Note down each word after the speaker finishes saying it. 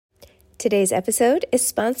Today's episode is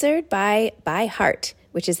sponsored by Heart,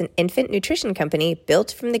 which is an infant nutrition company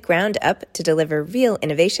built from the ground up to deliver real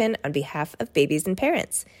innovation on behalf of babies and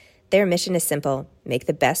parents. Their mission is simple: make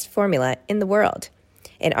the best formula in the world.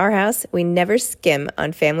 In our house, we never skim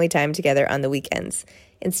on family time together on the weekends.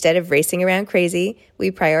 Instead of racing around crazy,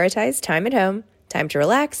 we prioritize time at home, time to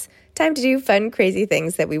relax, time to do fun, crazy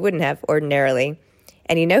things that we wouldn't have ordinarily.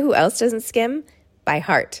 And you know who else doesn't skim? By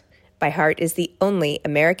Heart. By Heart is the only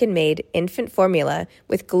American-made infant formula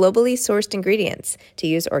with globally sourced ingredients to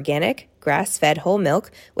use organic, grass-fed whole milk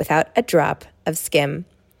without a drop of skim.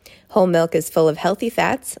 Whole milk is full of healthy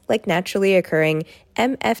fats like naturally occurring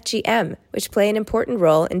MFGM, which play an important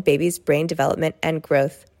role in babies' brain development and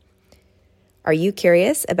growth. Are you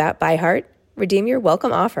curious about By Heart? Redeem your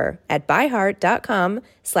welcome offer at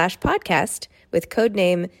byheart.com/podcast with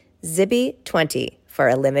codename Zibby20 for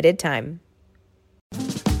a limited time.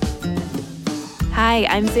 Hi,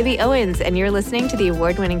 I'm Zibby Owens, and you're listening to the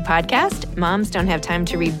award-winning podcast, Moms Don't Have Time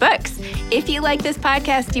to Read Books. If you like this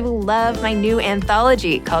podcast, you will love my new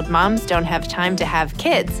anthology called Moms Don't Have Time to Have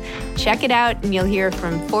Kids. Check it out, and you'll hear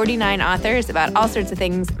from 49 authors about all sorts of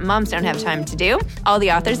things moms don't have time to do. All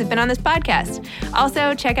the authors have been on this podcast.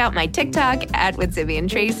 Also, check out my TikTok,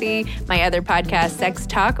 @WithZibbyandTracy, my other podcast, Sex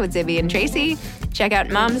Talk with Zibby and Tracy. Check out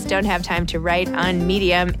Moms Don't Have Time to Write on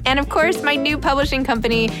Medium. And of course, my new publishing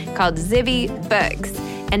company called Zibby Books.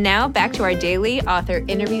 And now back to our daily author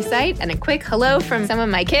interview site and a quick hello from some of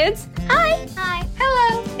my kids. Hi. Hi.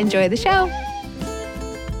 Hello. Enjoy the show.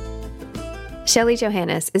 Shelli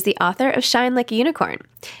Johannes is the author of Shine Like a Unicorn.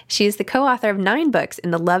 She is the co-author of 9 books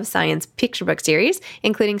in the Love Science picture book series,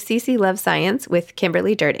 including CC Love Science with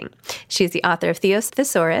Kimberly Durting. She is the author of Theos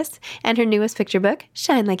Thesaurus and her newest picture book,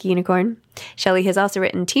 Shine Like a Unicorn. Shelli has also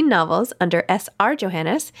written teen novels under S.R.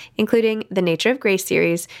 Johannes, including the Nature of Grace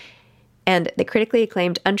series and the critically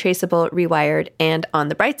acclaimed Untraceable, Rewired, and On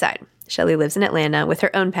the Bright Side. Shelli lives in Atlanta with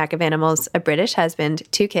her own pack of animals, a British husband,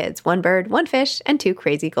 2 kids, 1 bird, 1 fish, and 2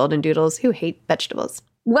 crazy golden doodles who hate vegetables.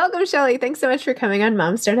 Welcome, Shelli. Thanks so much for coming on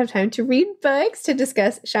Moms Don't Have Time to Read Books to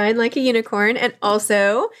discuss Shine Like a Unicorn and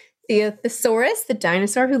also the thesaurus, the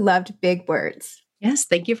dinosaur who loved big words. Yes,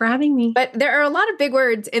 thank you for having me. But there are a lot of big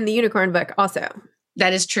words in the unicorn book also.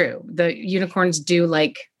 That is true. The unicorns do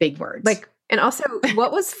like big words. And also,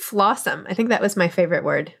 what was flossom? I think that was my favorite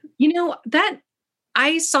word. You know, that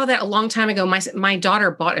I saw that a long time ago. My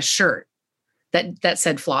daughter bought a shirt that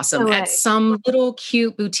said flossom at some little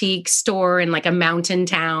cute boutique store in like a mountain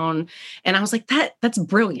town. And I was like, that's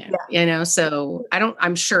brilliant. Yeah. You know, so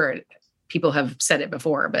I'm sure people have said it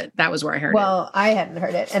before, but that was where I heard it. Well, I hadn't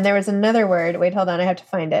heard it. And there was another word. Wait, hold on. I have to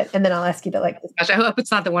find it. And then I'll ask you to Gosh, I hope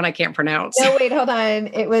it's not the one I can't pronounce. No, wait, hold on.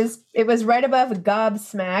 It was right above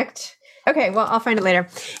gobsmacked. Okay, well, I'll find it later.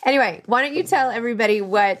 Anyway, why don't you tell everybody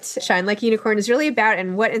what Shine Like a Unicorn is really about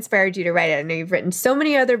and what inspired you to write it? I know you've written so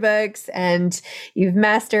many other books and you've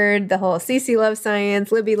mastered the whole CC Love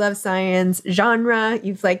Science, Libby Love Science genre.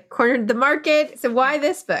 You've cornered the market. So why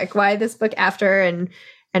this book? Why this book after and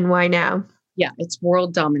why now? Yeah, it's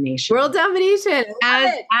world domination. World domination.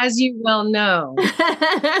 As you well know.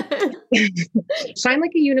 Shine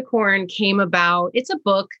Like a Unicorn came about. It's a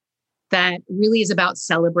book that really is about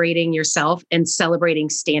celebrating yourself and celebrating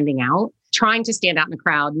standing out, trying to stand out in the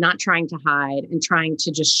crowd, not trying to hide and trying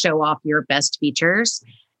to just show off your best features.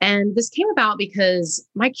 And this came about because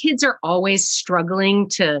my kids are always struggling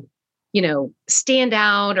to, stand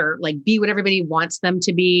out or be what everybody wants them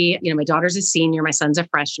to be. My daughter's a senior, my son's a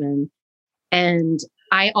freshman. And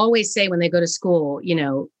I always say when they go to school,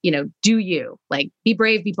 do you, be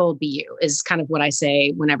brave, be bold, be you is kind of what I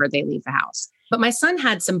say whenever they leave the house. But my son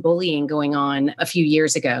had some bullying going on a few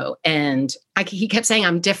years ago, and he kept saying,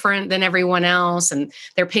 I'm different than everyone else, and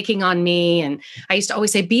they're picking on me. And I used to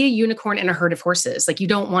always say, be a unicorn in a herd of horses. You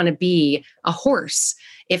don't want to be a horse.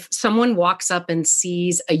 If someone walks up and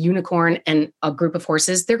sees a unicorn and a group of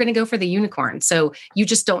horses, they're going to go for the unicorn. So you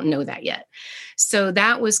just don't know that yet. So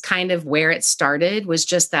that was kind of where it started, was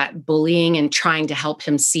just that bullying and trying to help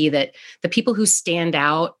him see that the people who stand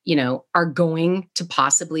out, are going to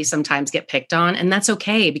possibly sometimes get picked on. And that's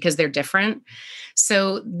okay because they're different.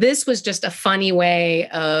 So this was just a funny way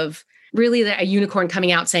of really a unicorn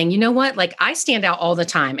coming out saying, you know what, I stand out all the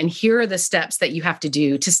time. And here are the steps that you have to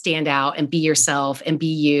do to stand out and be yourself and be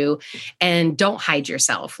you. And don't hide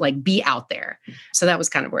yourself, be out there. So that was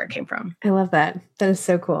kind of where it came from. I love that. That is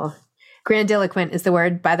so cool. Grandiloquent is the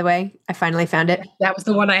word, by the way. I finally found it. That was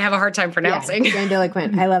the one I have a hard time pronouncing. Yeah,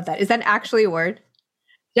 grandiloquent. I love that. Is that actually a word?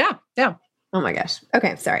 Yeah. Oh my gosh.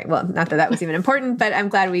 Okay. Sorry. Well, not that that was even important, but I'm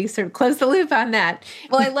glad we sort of closed the loop on that.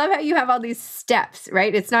 Well, I love how you have all these steps,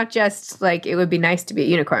 right? It's not just like, it would be nice to be a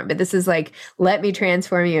unicorn, but this is like, let me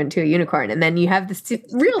transform you into a unicorn. And then you have this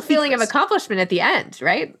real feeling of accomplishment at the end,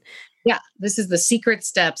 right? Yeah. This is the secret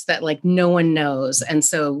steps that like no one knows. And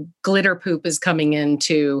so Glitter Poop is coming in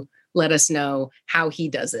to let us know how he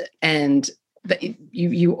does it. And that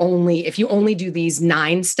if you only do these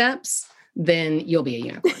 9 steps, then you'll be a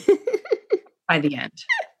unicorn. By the end.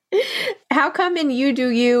 How come in You Do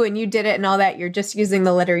You and You Did It and all that, you're just using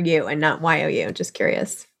the letter U and not YOU? Just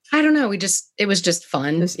curious. I don't know. It was just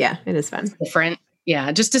fun. It is fun. Different.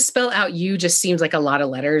 Yeah. Just to spell out you just seems like a lot of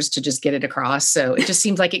letters to just get it across. So it just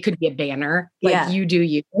seems like it could be a banner. Like You Do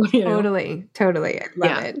You. You know? Totally. I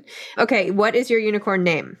love it. Okay. What is your unicorn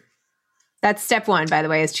name? That's step 1, by the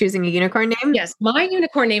way, is choosing a unicorn name. Yes. My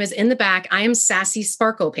unicorn name is in the back. I am Sassy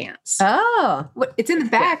Sparkle Pants. Oh, it's in the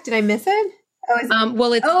back. Yeah. Did I miss it?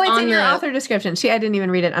 Well, it's in your author description. I didn't even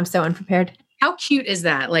read it. I'm so unprepared. How cute is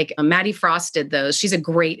that? Like Maddie Frost did those. She's a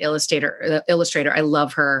great illustrator. I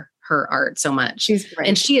love her art so much. She's great.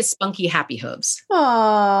 And she is Spunky Happy Hooves.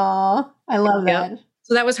 Oh, I love that.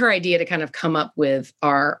 So that was her idea to kind of come up with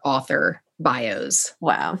our author bios.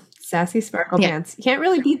 Wow. Sassy Sparkle Pants. You can't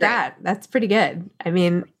really beat that. That's pretty good. I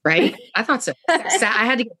mean, right? I thought so. I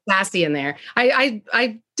had to get sassy in there.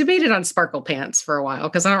 I debated on sparkle pants for a while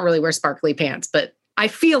because I don't really wear sparkly pants, but I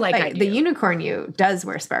feel like I do. The unicorn you does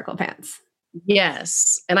wear sparkle pants.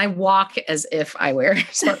 Yes. And I walk as if I wear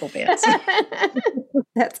sparkle pants.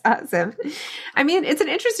 That's awesome. I mean, it's an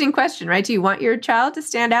interesting question, right? Do you want your child to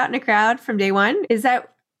stand out in a crowd from day one? Is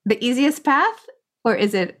that the easiest path, or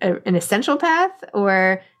is it an essential path,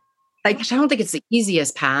 or like, I don't think it's the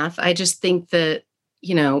easiest path. I just think that,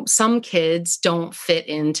 some kids don't fit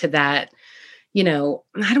into that, I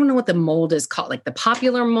don't know what the mold is called, like the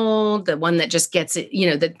popular mold, the one that just gets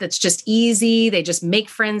it, that's just easy. They just make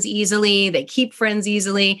friends easily. They keep friends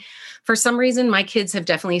easily. For some reason, my kids have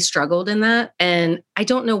definitely struggled in that. And I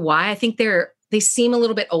don't know why. I think they seem a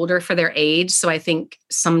little bit older for their age. So I think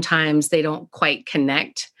sometimes they don't quite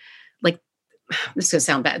connect. This is going to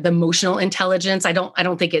sound bad. The emotional intelligence. I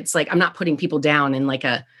don't think it's like, I'm not putting people down in like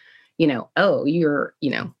a, your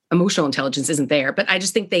emotional intelligence isn't there, but I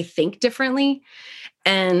just think they think differently.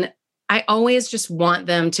 And I always just want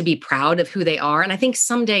them to be proud of who they are. And I think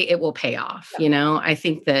someday it will pay off. I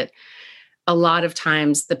think that a lot of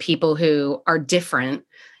times the people who are different,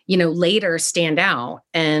 later stand out,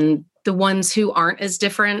 and the ones who aren't as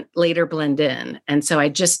different later blend in. And so I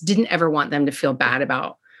just didn't ever want them to feel bad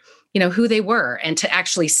about who they were, and to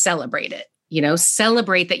actually celebrate it,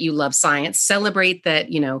 celebrate that you love science, celebrate that,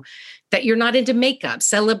 that you're not into makeup,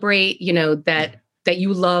 celebrate, that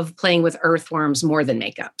you love playing with earthworms more than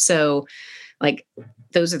makeup. So like,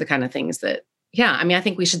 those are the kind of things that, I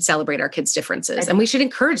think we should celebrate our kids' differences, and we should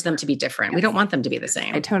encourage them to be different. Yes. We don't want them to be the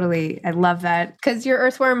same. I love that. Because your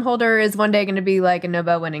earthworm holder is one day going to be like a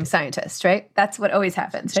Nobel winning scientist, right? That's what always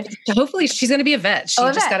happens, right? Hopefully she's going to be a vet. She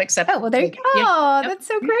just got accepted. Oh, well, there you go. Oh, that's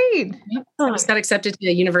so great. Yep. Just got accepted to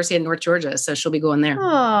the University of North Georgia. So she'll be going there.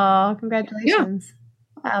 Oh, congratulations.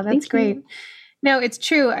 Yeah. Wow, that's great. No, it's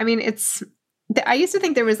true. I mean, I used to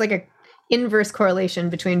think there was like a inverse correlation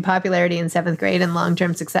between popularity in 7th grade and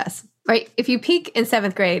long-term success, right? If you peak in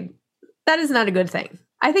 7th grade, that is not a good thing.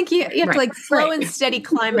 I think you have to like slow and steady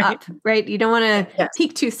climb up, right? You don't want to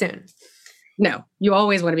peak too soon. No, you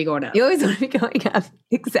always want to be going up. You always want to be going up.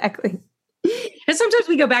 Exactly. And sometimes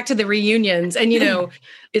we go back to the reunions and,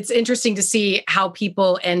 it's interesting to see how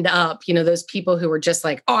people end up, those people who were just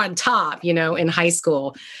like on top, in high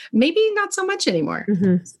school, maybe not so much anymore.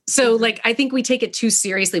 Mm-hmm. So I think we take it too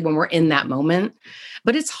seriously when we're in that moment,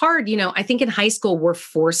 but it's hard. I think in high school, we're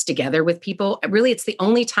forced together with people. Really, it's the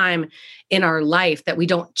only time in our life that we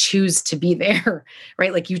don't choose to be there,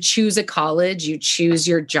 right? Like you choose a college, you choose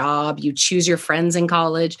your job, you choose your friends in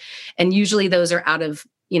college. And usually those are out of,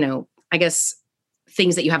 I guess,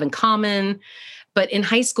 things that you have in common. But in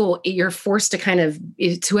high school, you're forced to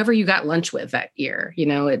it's whoever you got lunch with that year,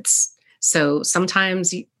 it's so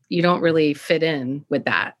sometimes you don't really fit in with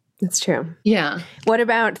that. That's true. Yeah. What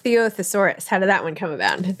about Theothesaurus? How did that one come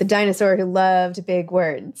about? The dinosaur who loved big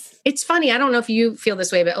words. It's funny. I don't know if you feel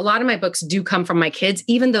this way, but a lot of my books do come from my kids,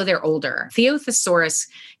 even though they're older. Theothesaurus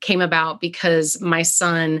came about because my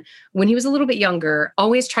son, when he was a little bit younger,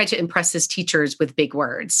 always tried to impress his teachers with big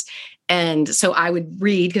words. And so I would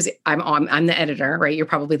read, because I'm the editor, right? You're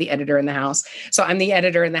probably the editor in the house. So I'm the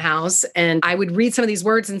editor in the house. And I would read some of these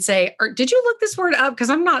words and say, did you look this word up? Because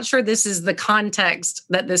I'm not sure this is the context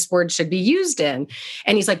that this word should be used in.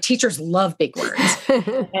 And he's like, teachers love big words.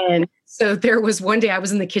 And So there was one day I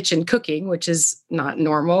was in the kitchen cooking, which is not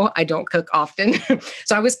normal. I don't cook often.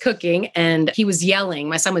 So I was cooking and he was yelling.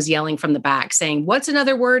 My son was yelling from the back saying, "What's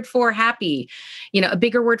another word for happy? A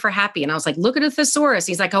bigger word for happy." And I was like, "Look at a thesaurus."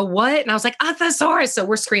 He's like, "A what?" And I was like, "A thesaurus." So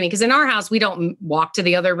we're screaming because in our house, we don't walk to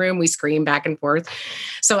the other room. We scream back and forth.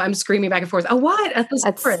 So I'm screaming back and forth. "A what? A thesaurus."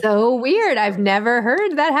 That's so weird. I've never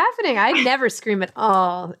heard that happening. I never scream at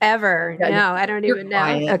all, ever. Yeah, no, I don't even know.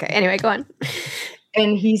 quiet. Okay. Anyway, go on.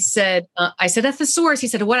 And he said, I said, "A thesaurus." He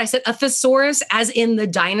said, "What?" I said, "A thesaurus," as in the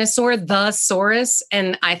dinosaur, the saurus.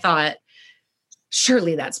 And I thought,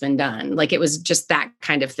 surely that's been done. Like, it was just that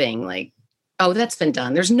kind of thing. Like, oh, that's been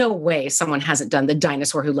done. There's no way someone hasn't done the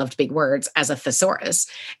dinosaur who loved big words as a thesaurus.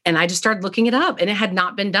 And I just started looking it up and it had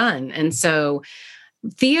not been done. And so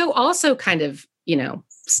Theo also kind of,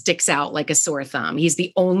 sticks out like a sore thumb. He's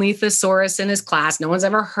the only thesaurus in his class. No one's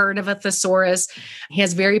ever heard of a thesaurus. He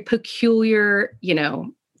has very peculiar,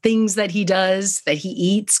 things that he does, that he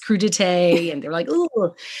eats, crudité, and they're like,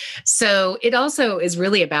 "Ooh." So it also is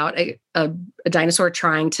really about a dinosaur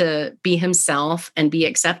trying to be himself and be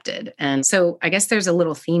accepted. And so I guess there's a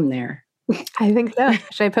little theme there. I think so.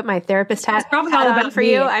 Should I put my therapist hat, probably all about on for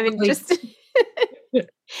me. you? I mean, just...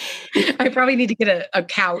 I probably need to get a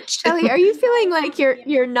couch. Shelli, are you feeling like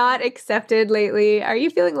you're not accepted lately? Are you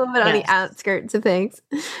feeling a little bit on the outskirts of things?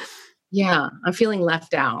 Yeah, I'm feeling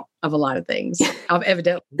left out of a lot of things.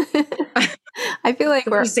 Evidently. I feel like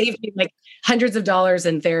we're saved me like hundreds of dollars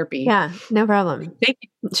in therapy. Yeah, no problem. Thank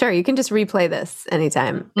you. Sure, you can just replay this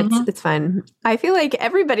anytime. It's fine. I feel like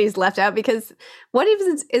everybody's left out because what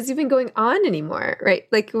is even going on anymore, right?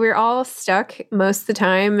 Like, we're all stuck most of the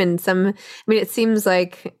time, and it seems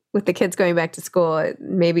like with the kids going back to school,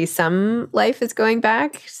 maybe some life is going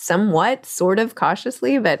back somewhat, sort of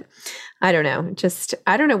cautiously, but I don't know.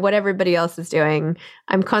 I don't know what everybody else is doing.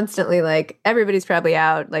 I'm constantly like, everybody's probably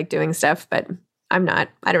out like doing stuff, but I'm not.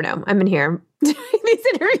 I don't know. I'm in here doing these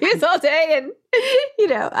interviews all day and,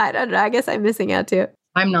 I don't know. I guess I'm missing out too.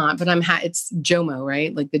 I'm not, but it's JOMO,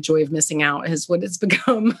 right? Like, the joy of missing out is what it's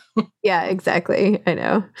become. Yeah, exactly. I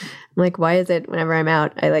know. I'm like, why is it whenever I'm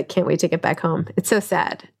out, I can't wait to get back home? It's so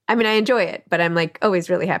sad. I mean, I enjoy it, but I'm like always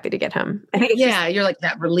really happy to get home. You're like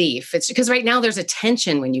that relief. It's because right now there's a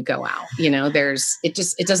tension when you go out,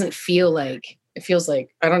 it doesn't feel like, it feels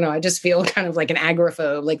like, I don't know. I just feel kind of like an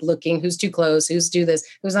agoraphobe, like looking who's too close, who's do this,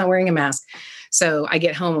 who's not wearing a mask. So I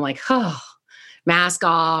get home, I'm like, mask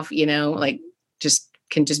off,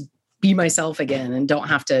 can just be myself again and don't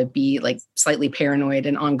have to be like slightly paranoid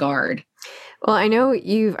and on guard. Well, I know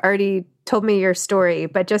you've already told me your story,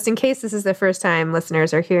 but just in case this is the first time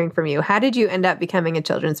listeners are hearing from you, how did you end up becoming a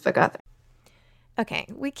children's book author? Okay,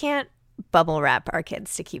 we can't bubble wrap our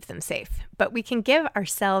kids to keep them safe, but we can give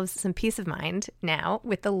ourselves some peace of mind now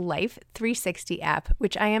with the Life 360 app,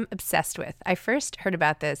 which I am obsessed with. I first heard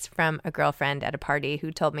about this from a girlfriend at a party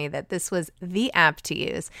who told me that this was the app to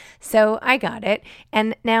use. So I got it,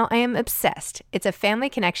 and now I am obsessed. It's a family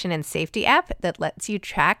connection and safety app that lets you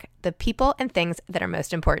track the people and things that are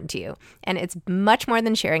most important to you. And it's much more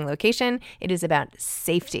than sharing location. It is about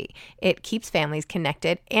safety. It keeps families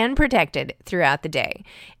connected and protected throughout the day.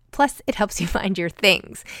 Plus, it helps you find your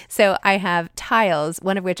things. So I have tiles,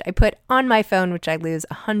 one of which I put on my phone, which I lose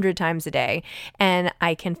 100 times a day, and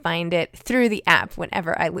I can find it through the app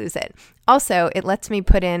whenever I lose it. Also, it lets me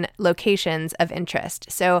put in locations of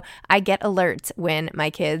interest. So I get alerts when my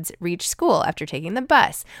kids reach school after taking the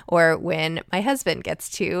bus, or when my husband gets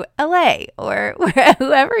to LA, or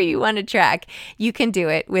whoever you want to track. You can do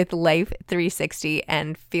it with Life 360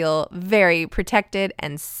 and feel very protected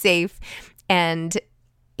and safe. And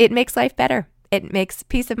it makes life better. It makes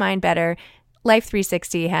peace of mind better. Life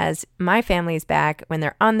 360 has my family's back when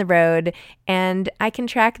they're on the road, and I can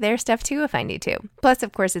track their stuff too if I need to. Plus,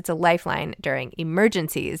 of course, it's a lifeline during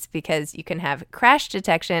emergencies because you can have crash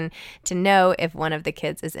detection to know if one of the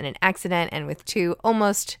kids is in an accident, and with 2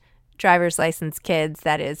 almost driver's license kids,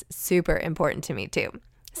 that is super important to me too.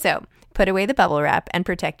 So put away the bubble wrap and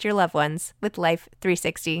protect your loved ones with Life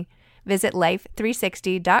 360. Visit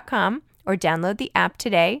life360.com or download the app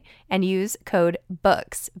today and use code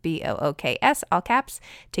BOOKS, BOOKS, all caps,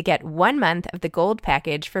 to get 1 month of the gold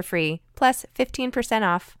package for free, plus 15%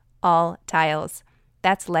 off all tiles.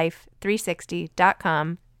 That's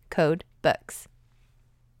life360.com, code BOOKS.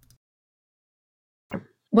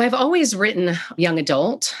 Well, I've always written young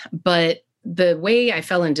adult, but the way I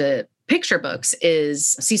fell into picture books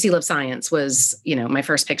is CC Love Science was, my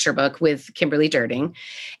first picture book with Kimberly Durding.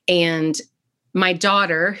 And my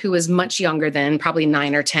daughter, who was much younger then, probably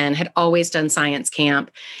 9 or 10, had always done science camp.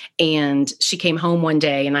 And she came home one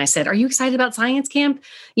day and I said, "Are you excited about science camp,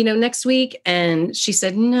 next week?" And she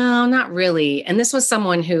said, "No, not really." And this was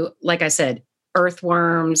someone who, like I said,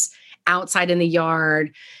 earthworms outside in the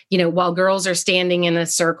yard, while girls are standing in a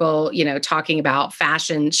circle, talking about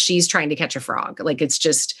fashion, she's trying to catch a frog. Like it's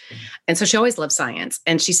just, and so she always loved science.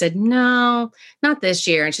 And she said, "No, not this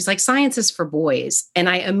year." And she's like, "Science is for boys." And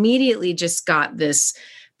I immediately just got this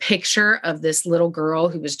picture of this little girl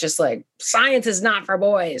who was just like, "Science is not for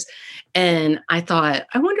boys." And I thought,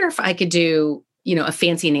 I wonder if I could do a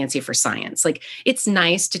fancy Nancy for science. Like it's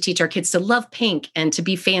nice to teach our kids to love pink and to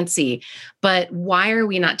be fancy, but why are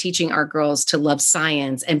we not teaching our girls to love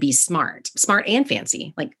science and be smart and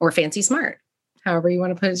fancy, or fancy smart, however you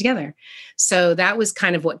want to put it together. So that was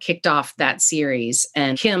kind of what kicked off that series.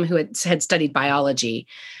 And Kim, who had studied biology,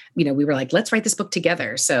 we were like, let's write this book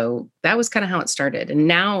together. So that was kind of how it started. And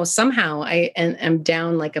now somehow I am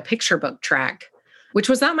down like a picture book track, which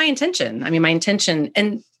was not my intention. I mean, my intention,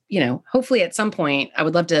 and hopefully at some point I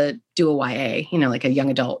would love to do a YA, like a young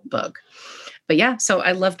adult book. But yeah, so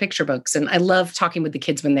I love picture books and I love talking with the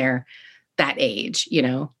kids when they're that age,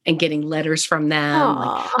 and getting letters from them.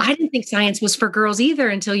 Like, I didn't think science was for girls either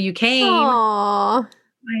until you came. Aww.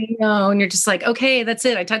 I know. And you're just like, okay, that's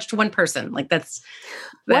it. I touched one person. Like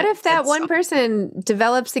what if that one person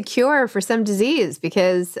develops a cure for some disease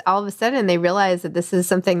because all of a sudden they realize that this is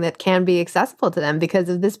something that can be accessible to them because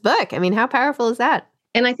of this book? I mean, how powerful is that?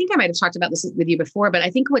 And I think I might have talked about this with you before, but I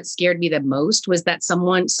think what scared me the most was that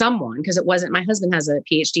someone, because it wasn't, my husband has a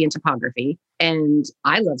PhD in topography and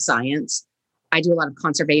I love science. I do a lot of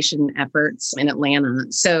conservation efforts in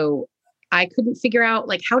Atlanta. So I couldn't figure out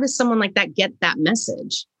how does someone like that get that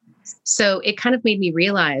message? So it kind of made me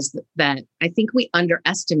realize that I think we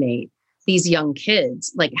underestimate these young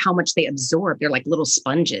kids, how much they absorb. They're like little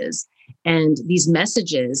sponges. And these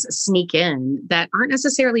messages sneak in that aren't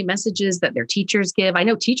necessarily messages that their teachers give. I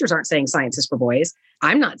know teachers aren't saying science is for boys.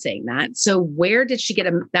 I'm not saying that. So where did she get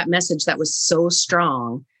that message that was so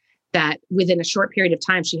strong that within a short period of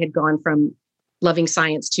time, she had gone from loving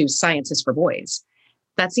science to science is for boys?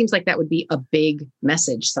 That seems like that would be a big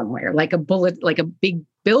message somewhere, like a bullet, like a big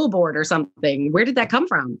billboard or something. Where did that come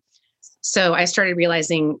from? So I started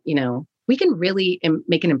realizing, we can really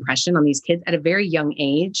make an impression on these kids at a very young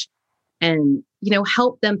age and,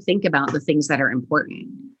 help them think about the things that are important.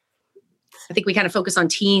 I think we kind of focus on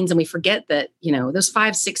teens and we forget that, those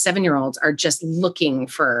 5, 6, 7-year-olds are just looking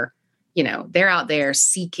for, they're out there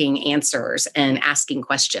seeking answers and asking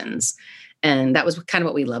questions. And that was kind of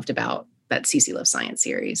what we loved about that CC Loves Science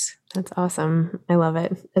series. That's awesome. I love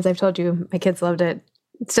it. As I've told you, my kids loved it.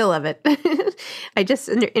 Still love it. I just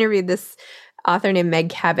interviewed this author named Meg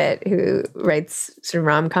Cabot who writes sort of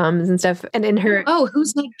rom-coms and stuff. And in her... Oh,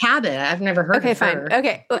 who's Meg Cabot? I've never heard of her. Okay, fine.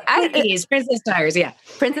 Okay. Well, Princess Diaries, yeah.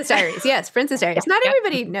 Princess Diaries, yes. Princess Diaries. Not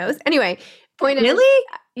everybody knows. Anyway, point is... Really?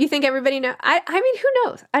 You think everybody knows? I mean, who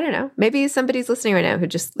knows? I don't know. Maybe somebody's listening right now who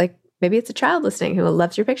just maybe it's a child listening who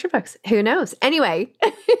loves your picture books. Who knows? Anyway,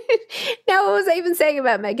 now what was I even saying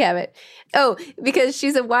about Meg Cabot? Oh, because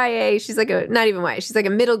she's a YA. She's not even YA. She's like a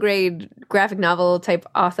middle grade graphic novel type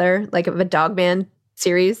author, like of a Dogman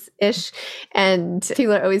series-ish. And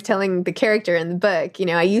people are always telling the character in the book,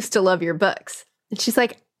 I used to love your books. And she's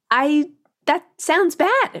like, that sounds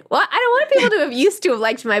bad. Well, I don't want people to have used to have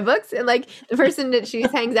liked my books. And the person that she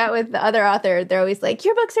hangs out with, the other author, they're always like,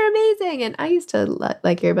 your books are amazing. And I used to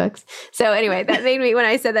like your books. So anyway, that made me, when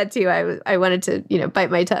I said that to you, I wanted to, bite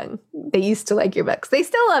my tongue. They used to like your books. They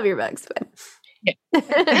still love your books,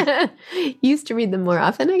 but used to read them more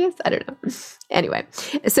often, I guess. I don't know. Anyway,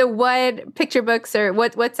 so what picture books or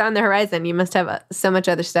what's on the horizon? You must have so much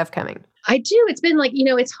other stuff coming. I do. It's been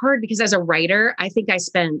it's hard because as a writer, I think I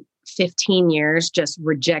spent 15 years, just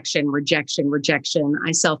rejection.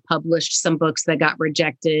 I self-published some books that got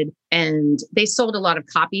rejected and they sold a lot of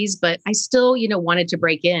copies, but I still, wanted to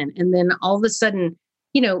break in. And then all of a sudden,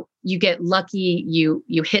 you get lucky, you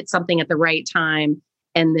hit something at the right time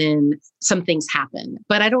and then some things happen,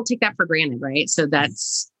 but I don't take that for granted. Right. So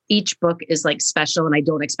that's, each book is special and I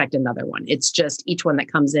don't expect another one. It's just each one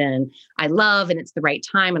that comes in, I love, and it's the right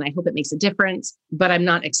time. And I hope it makes a difference, but I'm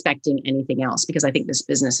not expecting anything else because I think this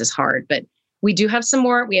business is hard, but we do have some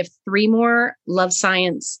more. We have 3 more Love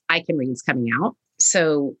Science I Can Reads coming out.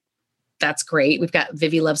 So that's great. We've got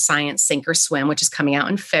Vivi Loves Science, Sink or Swim, which is coming out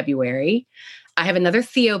in February. I have another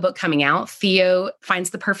Theo book coming out. Theo finds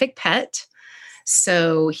the perfect pet.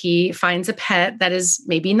 So he finds a pet that is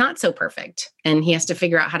maybe not so perfect, and he has to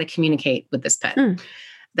figure out how to communicate with this pet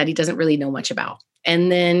that he doesn't really know much about.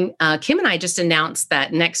 And then Kim and I just announced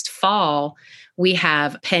that next fall, we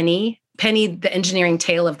have Penny, the engineering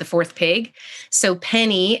tale of the fourth pig. So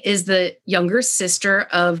Penny is the younger sister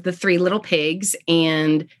of the three little pigs,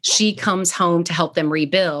 and she comes home to help them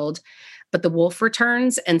rebuild. But the wolf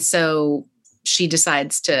returns, and so she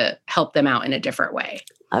decides to help them out in a different way.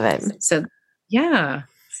 Love it. So, yeah.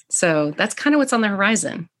 So that's kind of what's on the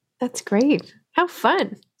horizon. That's great. How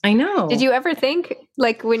fun. I know. Did you ever think,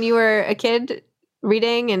 like when you were a kid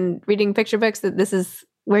reading picture books, that this is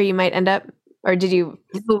where you might end up? Or did you?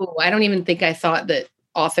 Oh, I don't even think I thought that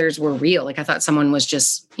authors were real. Like I thought someone was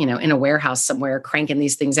just, in a warehouse somewhere cranking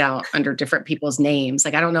these things out under different people's names.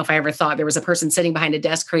 Like, I don't know if I ever thought there was a person sitting behind a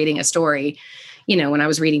desk creating a story, when I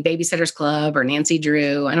was reading Babysitter's Club or Nancy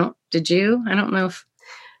Drew. Did you? I don't know if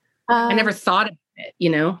I never thought of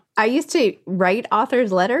it, I used to write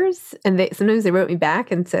authors letters, and sometimes they wrote me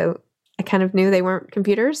back. And so I kind of knew they weren't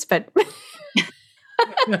computers, but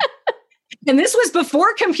and this was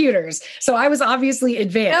before computers. So I was obviously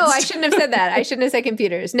advanced. No, I shouldn't have said that. I shouldn't have said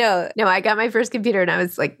computers. No, I got my first computer and I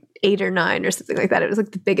was like 8 or 9 or something like that. It was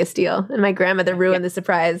like the biggest deal. And my grandmother ruined the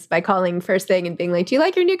surprise by calling first thing and being like, "Do you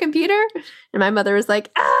like your new computer?" And my mother was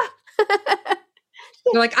like, "Ah."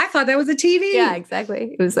 You're like, "I thought that was a TV." Yeah,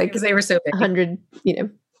 exactly. It was like because they were so big. 100,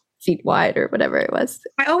 feet wide or whatever it was.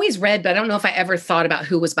 I always read, but I don't know if I ever thought about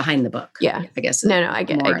who was behind the book. Yeah. I guess. No, I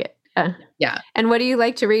get. Yeah. And what do you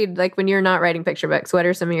like to read? Like when you're not writing picture books, what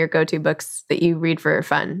are some of your go-to books that you read for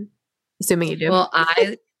fun? Assuming you do. Well,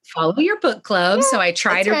 I follow your book club. So I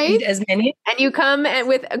try to read as many. And you come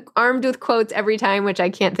armed with quotes every time, which I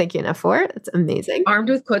can't thank you enough for. It's amazing. Armed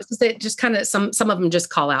with quotes. Because it just kind of, some of them just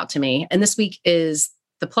call out to me. And this week is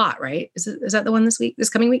The Plot, right? Is that the one this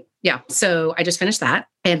coming week? Yeah. So I just finished that.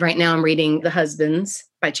 And right now I'm reading The Husbands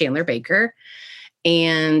by Chandler Baker.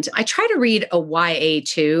 And I try to read a YA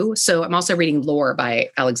too. So I'm also reading Lore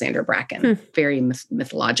by Alexander Bracken. Very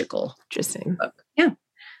mythological. Interesting book. Yeah.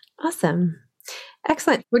 Awesome.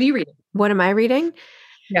 Excellent. What are you reading? What am I reading?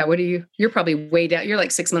 Yeah. You're probably way down. You're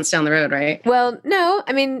like 6 months down the road, right? Well, no,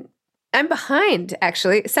 I mean, I'm behind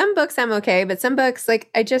actually. Some books I'm okay, but some books,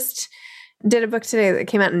 like I just did a book today that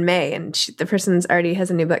came out in May, and the person's already has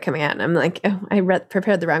a new book coming out. And I'm like, oh, I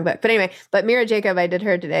prepared the wrong book. But anyway, Mira Jacob, I did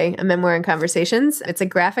her today, A Memoir in Conversations. It's a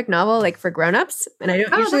graphic novel, like for grownups. And I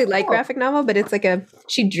don't usually like graphic novel, but it's like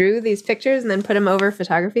she drew these pictures and then put them over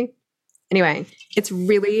photography. Anyway, it's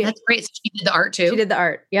really... That's great. So she did the art too? She did the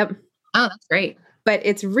art. Yep. Oh, that's great. But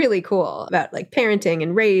it's really cool about like parenting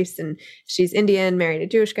and race, and she's Indian, married a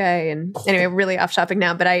Jewish guy. And anyway, really off topic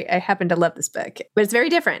now, but I happen to love this book. But it's very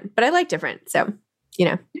different, but I like different. So,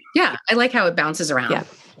 Yeah, I like how it bounces around. Yeah.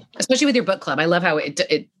 Especially with your book club. I love how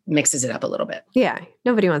it mixes it up a little bit. Yeah.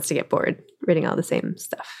 Nobody wants to get bored reading all the same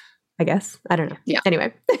stuff, I guess. I don't know. Yeah.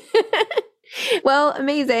 Anyway. Well,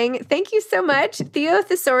 amazing. Thank you so much. Theo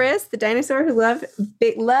Thesaurus, the dinosaur who loved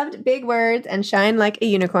big words and shine like a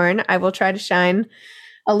unicorn. I will try to shine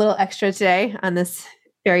a little extra today on this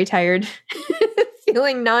very tired,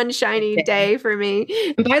 feeling non-shiny day for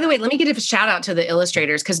me. And by the way, let me give a shout out to the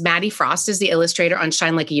illustrators, because Maddie Frost is the illustrator on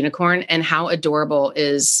Shine Like a Unicorn, and how adorable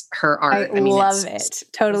is her art. I mean, love it.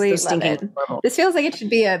 Totally love it. Adorable. This feels like it should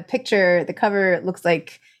be a picture. The cover looks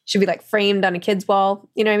like should be like framed on a kid's wall.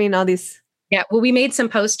 You know what I mean? All these. Yeah, well, we made some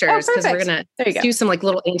posters because we're going to do some like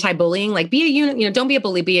little anti-bullying, like be a don't be a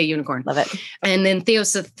bully, be a unicorn. Love it. And then Theo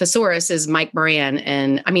Thesaurus is Mike Moran.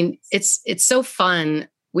 And I mean, it's so fun.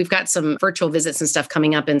 We've got some virtual visits and stuff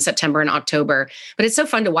coming up in September and October, but it's so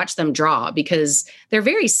fun to watch them draw because they're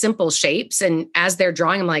very simple shapes. And as they're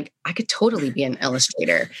drawing, I'm like, I could totally be an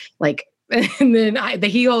illustrator. Like, and then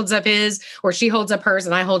he holds up his, or she holds up hers,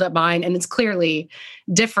 and I hold up mine, and it's clearly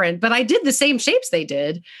different. But I did the same shapes they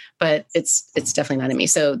did, but it's definitely not in me.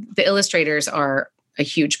 So the illustrators are a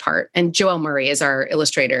huge part. And Joelle Murray is our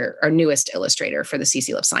newest illustrator for the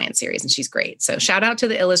CC Love Science series, and she's great. So shout out to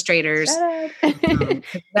the illustrators.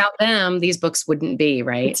 Without them, these books wouldn't be,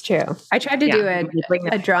 right? It's true. I tried to do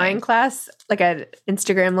a drawing class, like an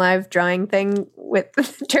Instagram live drawing thing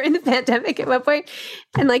during the pandemic at one point.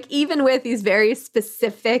 And like, even with these very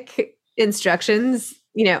specific instructions,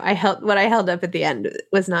 what I held up at the end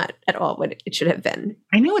was not at all what it should have been.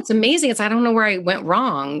 I know, it's amazing. I don't know where I went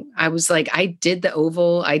wrong. I was like, I did the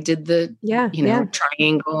oval, I did the,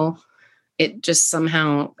 triangle. It just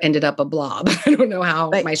somehow ended up a blob. I don't know how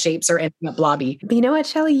my shapes are ending up blobby. But you know what,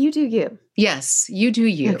 Shelli? You do you. Yes, you do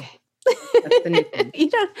you. Okay. That's the new thing.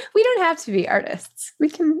 We don't have to be artists. We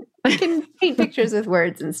can paint pictures with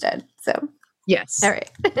words instead. So. Yes. All right.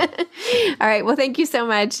 All right. Well, thank you so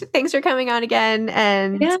much. Thanks for coming on again.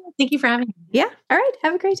 And thank you for having me. Yeah. All right.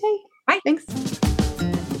 Have a great day. Bye. Thanks.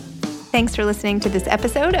 Thanks for listening to this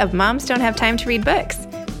episode of Moms Don't Have Time to Read Books.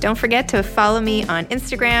 Don't forget to follow me on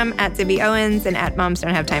Instagram at Zibby Owens and at Moms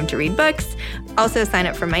Don't Have Time to Read Books. Also sign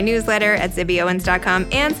up for my newsletter at zibbyowens.com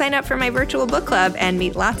and sign up for my virtual book club and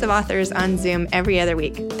meet lots of authors on Zoom every other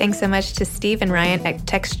week. Thanks so much to Steve and Ryan at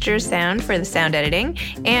Texture Sound for the sound editing.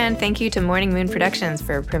 And thank you to Morning Moon Productions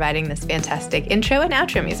for providing this fantastic intro and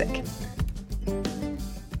outro music.